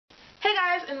Hey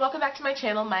guys, and welcome back to my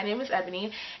channel. My name is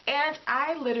Ebony, and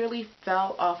I literally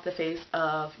fell off the face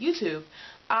of YouTube.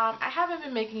 I haven't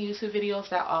been making YouTube videos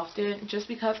that often just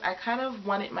because I kind of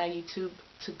wanted my YouTube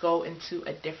to go into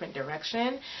a different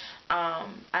direction.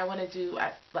 I want to do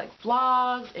like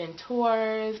vlogs and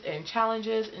tours and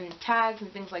challenges and tags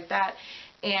and things like that,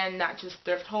 and not just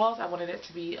thrift hauls. I wanted it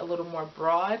to be a little more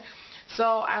broad.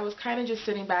 So I was kind of just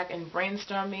sitting back and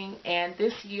brainstorming, and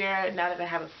this year, now that I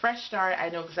have a fresh start, I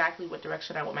know exactly what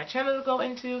direction I want my channel to go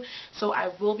into. So I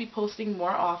will be posting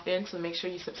more often, so make sure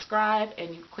you subscribe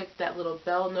and you click that little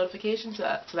bell notification so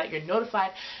that you're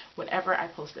notified whenever I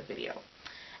post a video.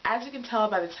 As you can tell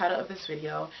by the title of this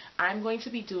video, I'm going to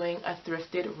be doing a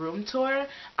thrifted room tour.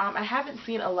 I haven't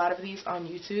seen a lot of these on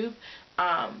YouTube.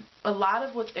 A lot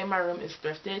of what's in my room is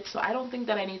thrifted, so I don't think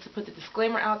that I need to put the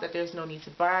disclaimer out that there's no need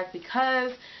to brag,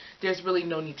 because there's really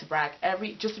no need to brag.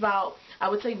 Just about, I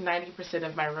would say 90%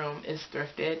 of my room is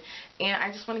thrifted, and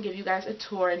I just want to give you guys a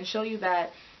tour and show you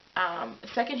that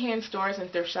secondhand stores and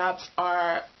thrift shops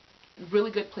are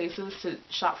really good places to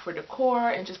shop for decor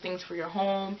and just things for your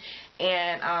home.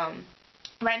 And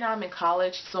right now I'm in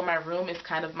college, so my room is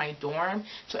kind of my dorm,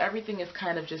 so everything is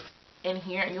kind of just in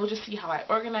here, and you'll just see how I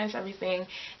organize everything.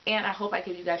 And I hope I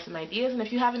give you guys some ideas, and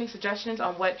if you have any suggestions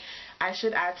on what I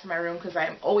should add to my room, because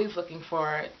I'm always looking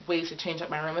for ways to change up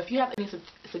my room, if you have any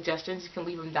suggestions, you can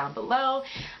leave them down below.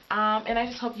 And I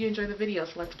just hope you enjoy the video,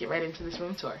 so let's get right into this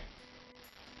room tour.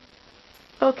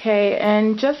 Okay,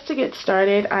 and just to get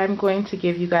started, I'm going to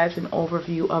give you guys an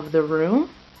overview of the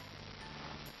room.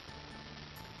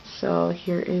 So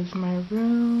here is my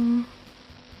room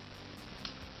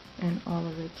and all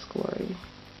of its glory.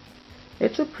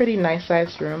 It's a pretty nice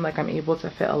sized room. Like, I'm able to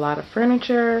fit a lot of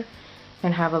furniture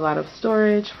and have a lot of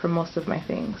storage for most of my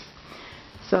things.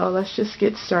 So let's just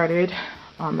get started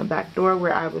on the back door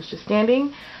where I was just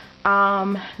standing.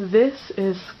 This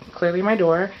is clearly my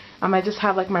door. I just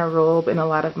have like my robe and a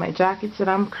lot of my jackets that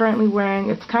I'm currently wearing.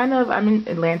 It's kind of, I'm in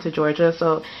Atlanta, Georgia,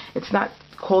 so it's not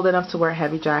cold enough to wear a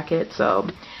heavy jacket. So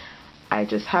I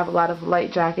just have a lot of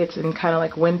light jackets and kind of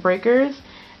like windbreakers.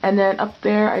 And then up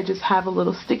there I just have a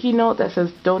little sticky note that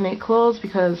says donate clothes,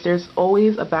 because there's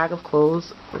always a bag of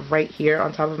clothes right here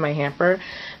on top of my hamper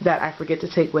that I forget to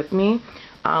take with me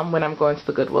when I'm going to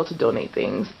the Goodwill to donate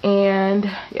things. And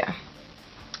yeah.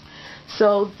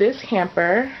 So this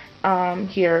hamper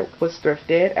here was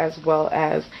thrifted, as well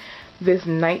as this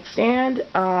nightstand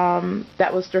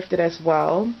that was thrifted as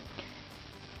well.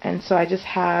 And so I just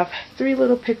have 3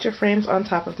 little picture frames on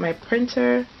top of my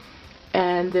printer,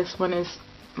 and this one is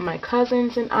my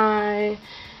cousins and I,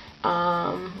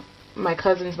 my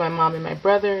cousins, my mom and my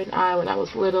brother and I when I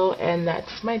was little, and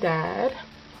that's my dad.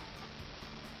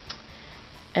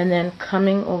 And then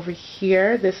coming over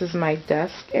here, this is my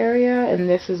desk area, and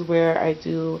this is where I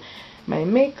do my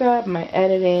makeup, my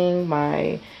editing,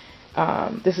 my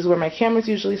this is where my camera's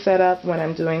usually set up when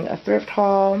I'm doing a thrift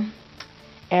haul.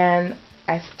 And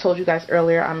I told you guys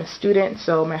earlier, I'm a student,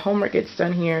 so my homework gets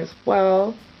done here as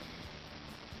well.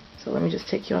 So let me just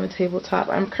take you on the tabletop.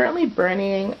 I'm currently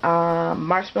burning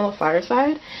marshmallow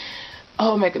fireside.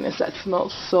 Oh my goodness, that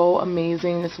smells so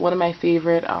amazing. It's one of my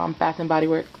favorite Bath and Body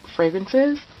Works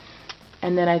fragrances.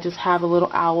 And then I just have a little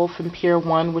owl from Pier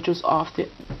 1, which was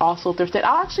also thrifted.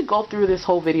 I'll actually go through this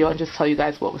whole video and just tell you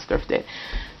guys what was thrifted.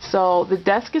 So the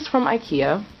desk is from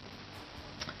IKEA.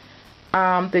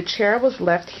 The chair was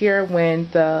left here when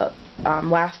the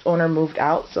last owner moved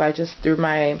out, so I just threw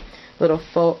my little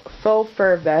faux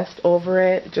fur vest over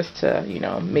it just to, you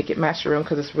know, make it match the room,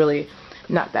 because it's really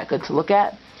not that good to look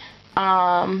at.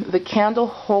 The candle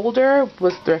holder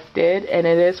was thrifted, and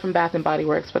it is from Bath and Body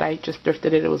Works, but I just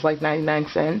thrifted it. It was like 99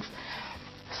 cents.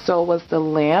 So was the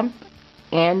lamp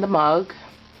and the mug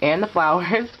and the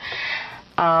flowers.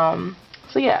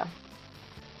 So yeah.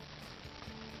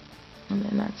 And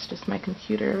then that's just my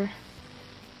computer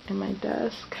and my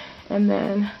desk. And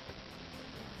then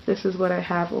this is what I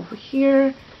have over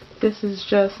here. This is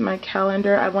just my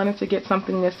calendar. I wanted to get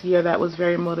something this year that was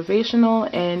very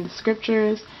motivational, and the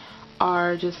scriptures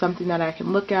are just something that I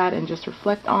can look at and just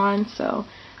reflect on, so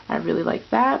I really like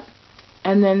that.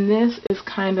 And then this is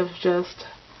kind of just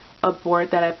a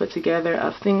board that I put together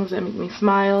of things that make me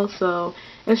smile. So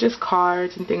it's just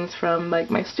cards and things from like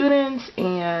my students,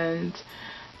 and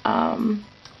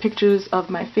pictures of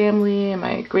my family and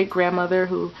my great grandmother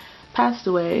who passed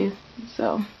away.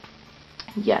 So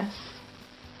yes.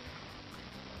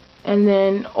 And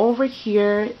then over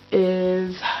here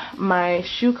is my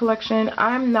shoe collection.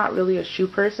 I'm not really a shoe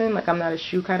person. Like, I'm not a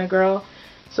shoe kind of girl,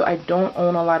 so I don't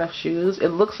own a lot of shoes. It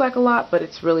looks like a lot, but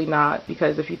it's really not,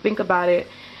 because if you think about it,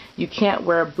 you can't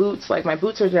wear boots. Like my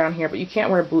boots are down here, but you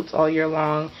can't wear boots all year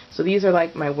long. So these are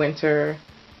like my winter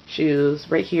shoes.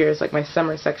 Right here is like my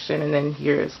summer section, and then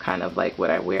here is kind of like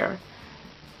what I wear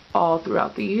all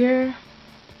throughout the year.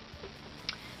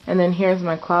 And then here's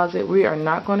my closet. We are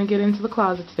not going to get into the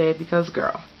closet today because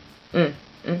girl. And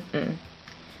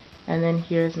then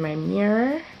here's my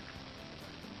mirror,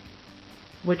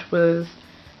 which was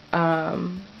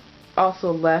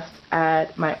also left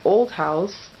at my old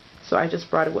house. So I just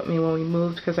brought it with me when we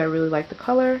moved because I really like the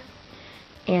color.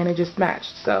 And it just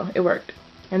matched, so it worked.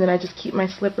 And then I just keep my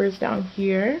slippers down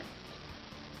here.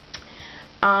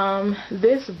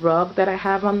 This rug that I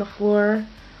have on the floor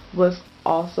was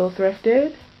also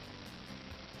thrifted,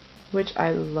 which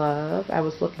I love. I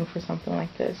was looking for something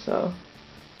like this, so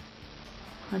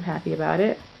I'm happy about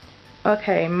it.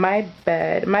 Okay, my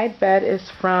bed. My bed is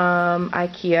from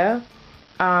IKEA.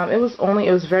 It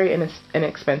was very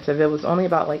inexpensive. It was only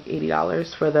about like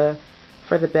 $80 for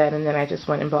the bed, and then I just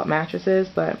went and bought mattresses.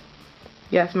 But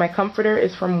yes, my comforter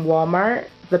is from Walmart.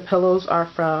 The pillows are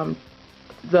from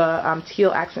the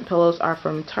teal accent pillows are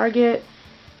from Target.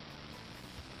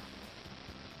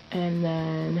 And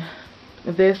then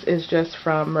this is just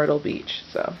from Myrtle Beach.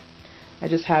 So I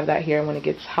just have that here when it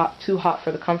gets too hot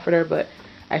for the comforter, but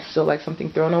I still like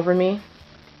something thrown over me.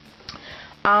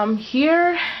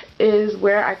 Here is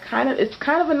where it's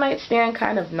kind of a nightstand,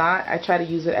 kind of not. I try to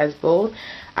use it as both.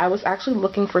 I was actually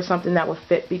looking for something that would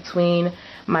fit between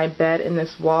my bed and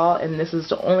this wall, and this is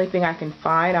the only thing I can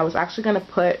find. I was actually going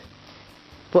to put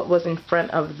what was in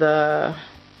front of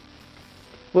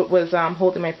what was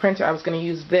holding my printer. I was going to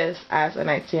use this as a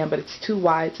nightstand, but it's too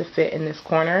wide to fit in this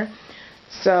corner.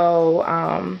 So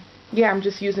yeah, I'm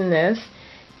just using this.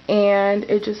 And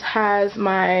it just has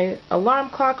my alarm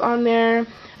clock on there.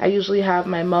 I usually have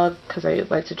my mug because I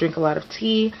like to drink a lot of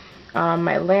tea,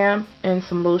 my lamp, and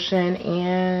some lotion,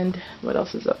 and what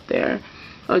else is up there?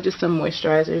 Oh, just some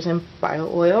moisturizers and bio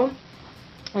oil.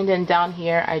 And then down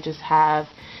here I just have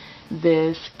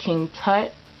this King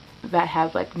Tut that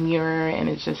has like mirror, and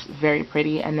it's just very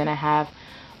pretty. And then I have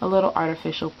a little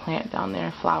artificial plant down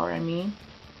there, flower I mean.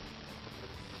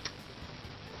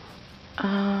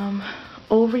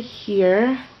 Over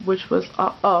here, which was,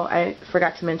 oh, I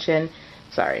forgot to mention,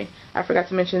 sorry, I forgot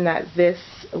to mention that this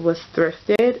was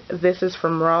thrifted. This is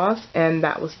from Ross, and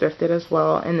that was thrifted as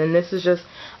well. And then this is just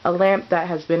a lamp that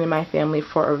has been in my family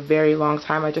for a very long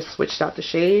time. I just switched out the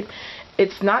shade.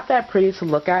 It's not that pretty to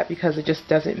look at because it just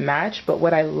doesn't match, but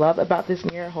what I love about this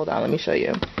mirror, hold on, let me show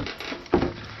you.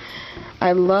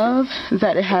 I love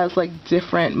that it has like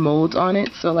different modes on it.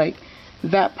 So like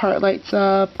that part lights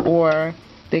up, or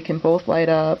they can both light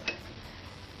up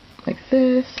like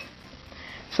this.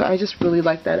 So I just really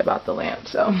like that about the lamp.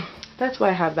 So that's why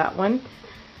I have that one.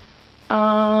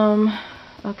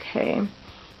 Okay.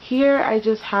 Here I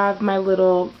just have my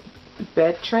little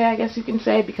bed tray, I guess you can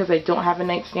say, because I don't have a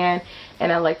nightstand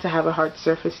and I like to have a hard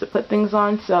surface to put things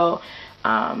on. So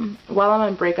while I'm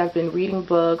on break, I've been reading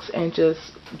books and just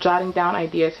jotting down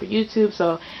ideas for YouTube.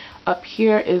 So up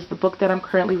here is the book that I'm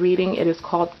currently reading. It is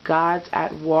called Gods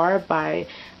at War by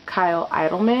Kyle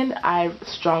Idleman. I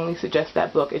strongly suggest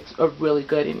that book. It's a really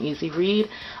good and easy read.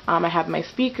 I have my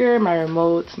speaker, my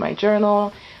remotes, my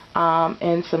journal,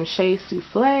 and some Shea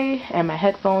Souffle, and my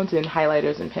headphones and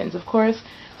highlighters and pens, of course,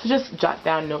 to just jot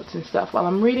down notes and stuff while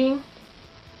I'm reading.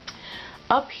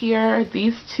 Up here,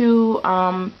 these two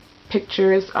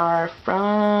pictures are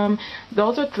from,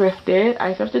 those are thrifted.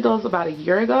 I thrifted those about a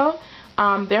year ago.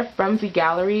 They're from the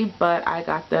gallery, but I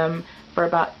got them for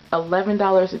about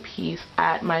 $11 a piece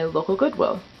at my local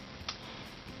Goodwill.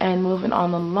 And moving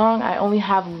on along, I only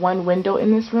have one window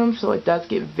in this room, so it does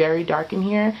get very dark in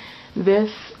here.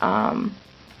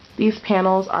 These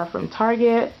panels are from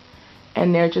Target,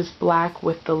 and they're just black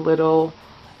with the little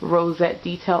rosette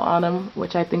detail on them,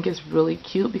 which I think is really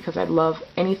cute because I love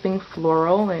anything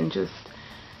floral and just,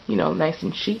 you know, nice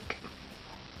and chic.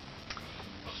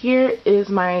 Here is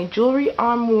my jewelry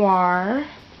armoire.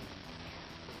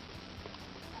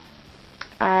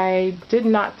 I did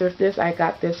not thrift this. I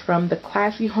got this from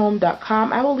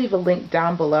theclassyhome.com. I will leave a link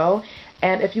down below.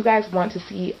 And if you guys want to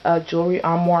see a jewelry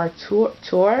armoire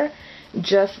tour,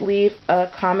 just leave a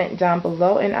comment down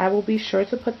below and I will be sure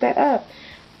to put that up.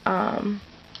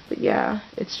 But yeah,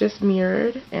 it's just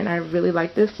mirrored and I really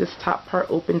like this. This top part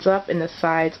opens up and the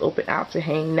sides open out to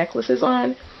hang necklaces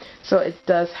on. So it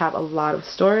does have a lot of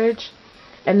storage.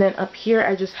 And then up here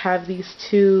I just have these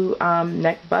two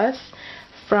neck busts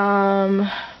from,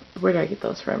 where did I get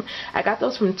those from? I got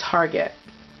those from Target.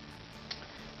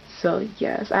 So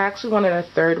yes, I actually wanted a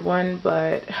third one,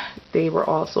 but they were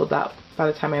all sold out by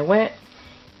the time I went.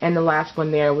 And the last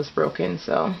one there was broken,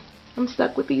 so I'm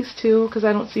stuck with these two because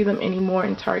I don't see them anymore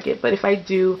in Target, but if I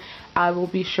do, I will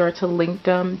be sure to link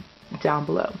them down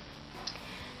below.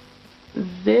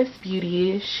 This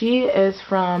beauty, she is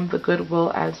from the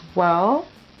Goodwill as well,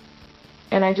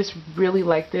 and I just really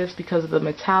like this because of the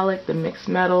metallic, the mixed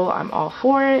metal. I'm all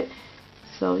for it,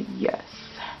 so yes.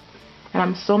 And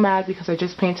I'm so mad because I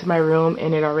just painted my room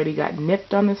and it already got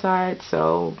nipped on the side,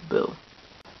 so boo.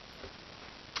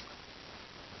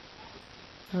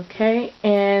 Okay,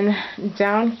 and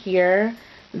down here,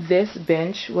 this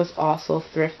bench was also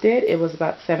thrifted. It was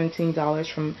about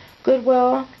 $17 from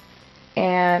Goodwill,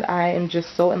 and I am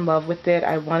just so in love with it.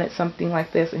 I wanted something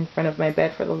like this in front of my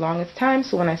bed for the longest time,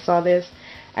 so when I saw this,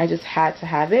 I just had to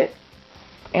have it.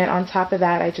 And on top of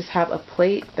that, I just have a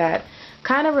plate that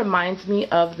kind of reminds me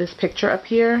of this picture up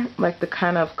here, like the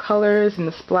kind of colors and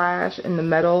the splash and the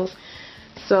metals.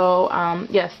 So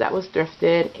yes, that was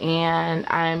thrifted, and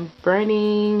I'm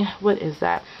burning, what is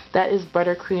that? That is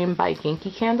Buttercream by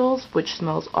Yankee Candles, which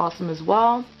smells awesome as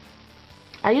well.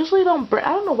 I usually don't burn,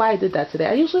 I don't know why I did that today.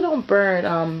 I usually don't burn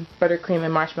Buttercream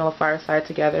and Marshmallow Fireside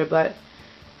together, but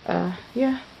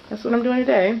yeah, that's what I'm doing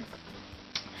today.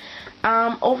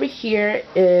 Over here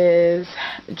is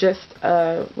just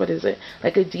what is it,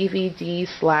 like a DVD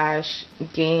slash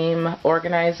game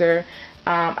organizer.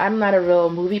 I'm not a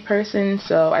real movie person,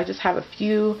 so I just have a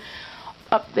few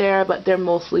up there, but they're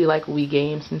mostly like Wii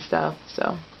games and stuff,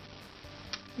 so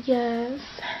yes.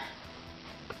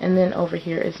 And then over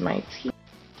here is my TV.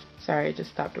 Sorry, I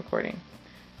just stopped recording.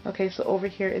 Okay, so over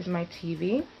here is my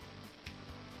TV.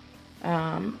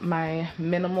 My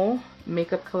minimal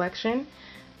makeup collection.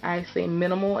 I say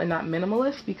minimal and not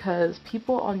minimalist because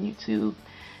people on YouTube,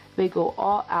 they go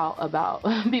all out about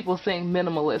people saying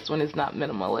minimalist when it's not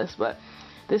minimalist, but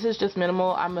this is just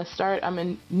minimal. I'm a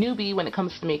newbie when it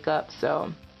comes to makeup,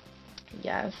 so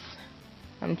yes,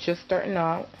 I'm just starting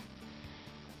out.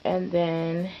 And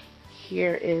then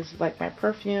here is like my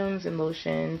perfumes and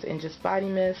lotions and just body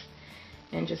mist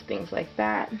and just things like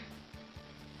that.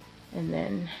 And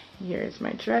then here's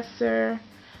my dresser,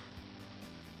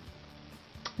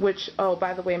 which, oh,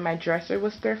 by the way, my dresser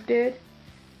was thrifted.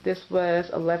 This was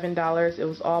 $11. It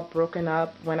was all broken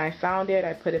up. When I found it,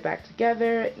 I put it back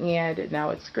together, and now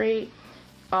it's great.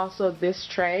 Also, this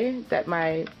tray that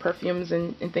my perfumes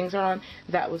and things are on,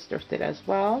 that was thrifted as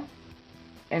well.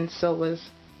 And so was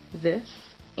this.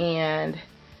 And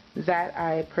that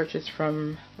I purchased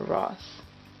from Ross.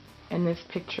 And this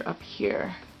picture up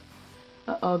here.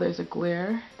 Uh-oh, there's a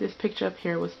glare. This picture up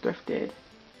here was thrifted.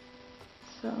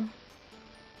 So,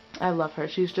 I love her.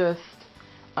 She's just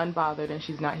unbothered and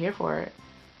she's not here for it.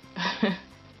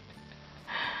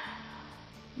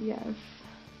 Yes.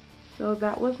 So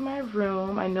that was my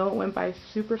room. I know it went by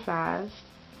super fast,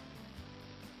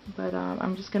 but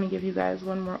I'm just going to give you guys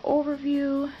one more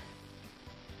overview.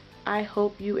 I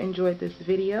hope you enjoyed this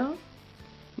video.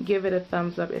 Give it a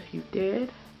thumbs up if you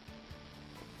did.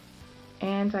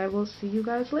 And I will see you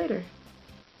guys later.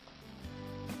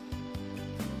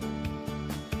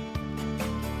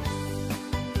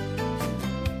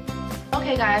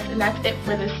 Okay guys, and that's it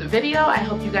for this video. I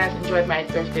hope you guys enjoyed my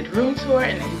thrifted room tour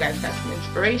and that you guys got some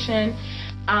inspiration.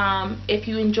 If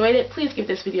you enjoyed it, please give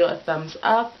this video a thumbs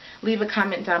up. Leave a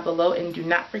comment down below and do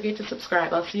not forget to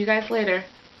subscribe. I'll see you guys later.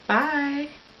 Bye!